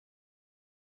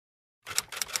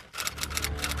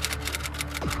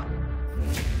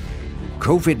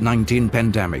COVID-19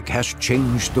 pandemic has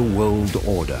changed the world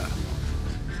order.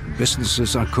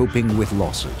 Businesses are coping with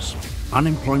losses.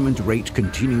 Unemployment rate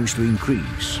continues to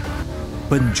increase.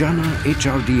 PENJANA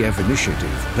HRDF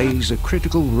initiative plays a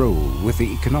critical role with the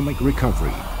economic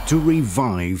recovery to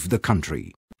revive the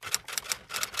country.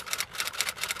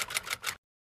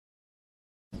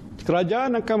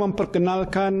 Kerajaan akan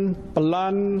memperkenalkan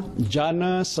pelan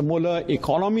jana semula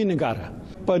ekonomi negara,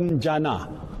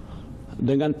 PENJANA,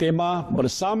 dengan tema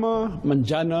Bersama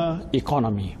Menjana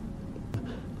Ekonomi.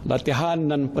 Latihan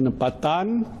dan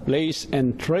penempatan, place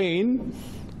and train,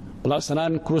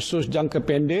 pelaksanaan kursus jangka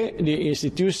pendek di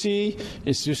institusi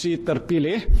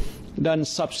terpilih dan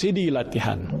subsidi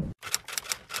latihan.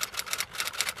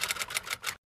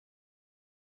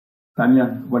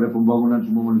 Tahniah kepada Pembangunan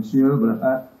Sumber Manusia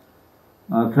Berhad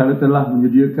kerana telah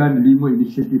menyediakan 5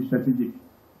 inisiatif strategik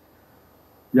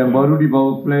yang baru di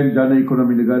bawah plan Jana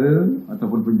Ekonomi Negara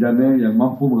ataupun penjana yang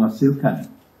mampu menghasilkan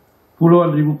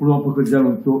puluhan ribu peluang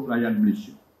pekerjaan untuk rakyat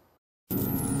Malaysia.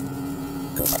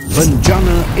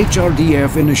 PENJANA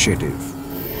HRDF Initiative.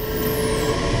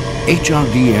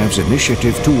 HRDF's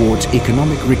initiative towards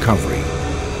economic recovery.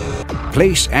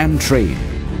 Place and train.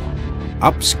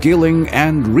 Upskilling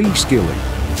and reskilling.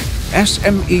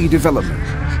 SME development.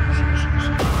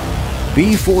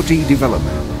 B40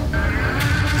 Development.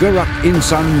 Gerak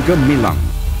Insan Gemilang.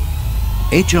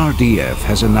 HRDF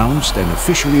has announced and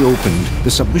officially opened the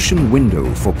submission window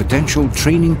for potential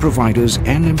training providers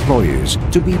and employers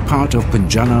to be part of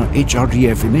PENJANA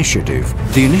HRDF initiative.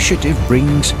 The initiative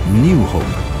brings new hope,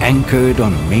 anchored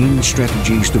on main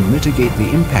strategies to mitigate the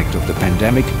impact of the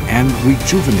pandemic and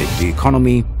rejuvenate the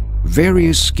economy.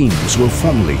 Various schemes were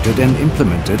formulated and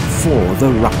implemented for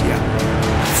the rakyat.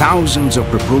 Thousands of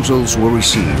proposals were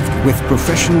received, with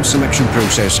professional selection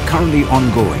process currently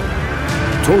ongoing.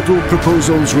 Total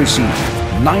proposals received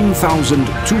 9,239.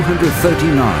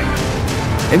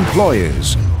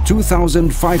 Employers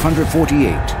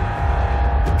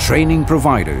 2,548. Training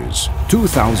providers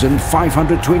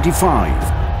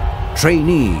 2,525.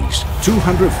 Trainees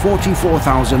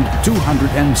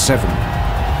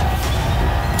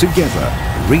 244,207. Together,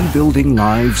 rebuilding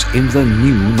lives in the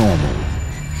new normal.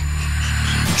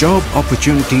 Job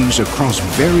opportunities across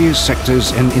various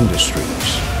sectors and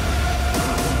industries.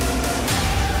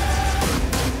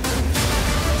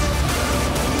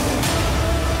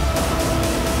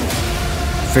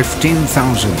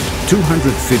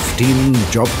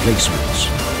 $15,215 job placements.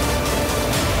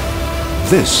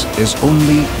 This is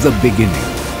only the beginning.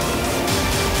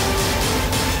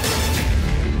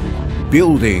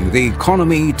 Building the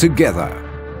economy together.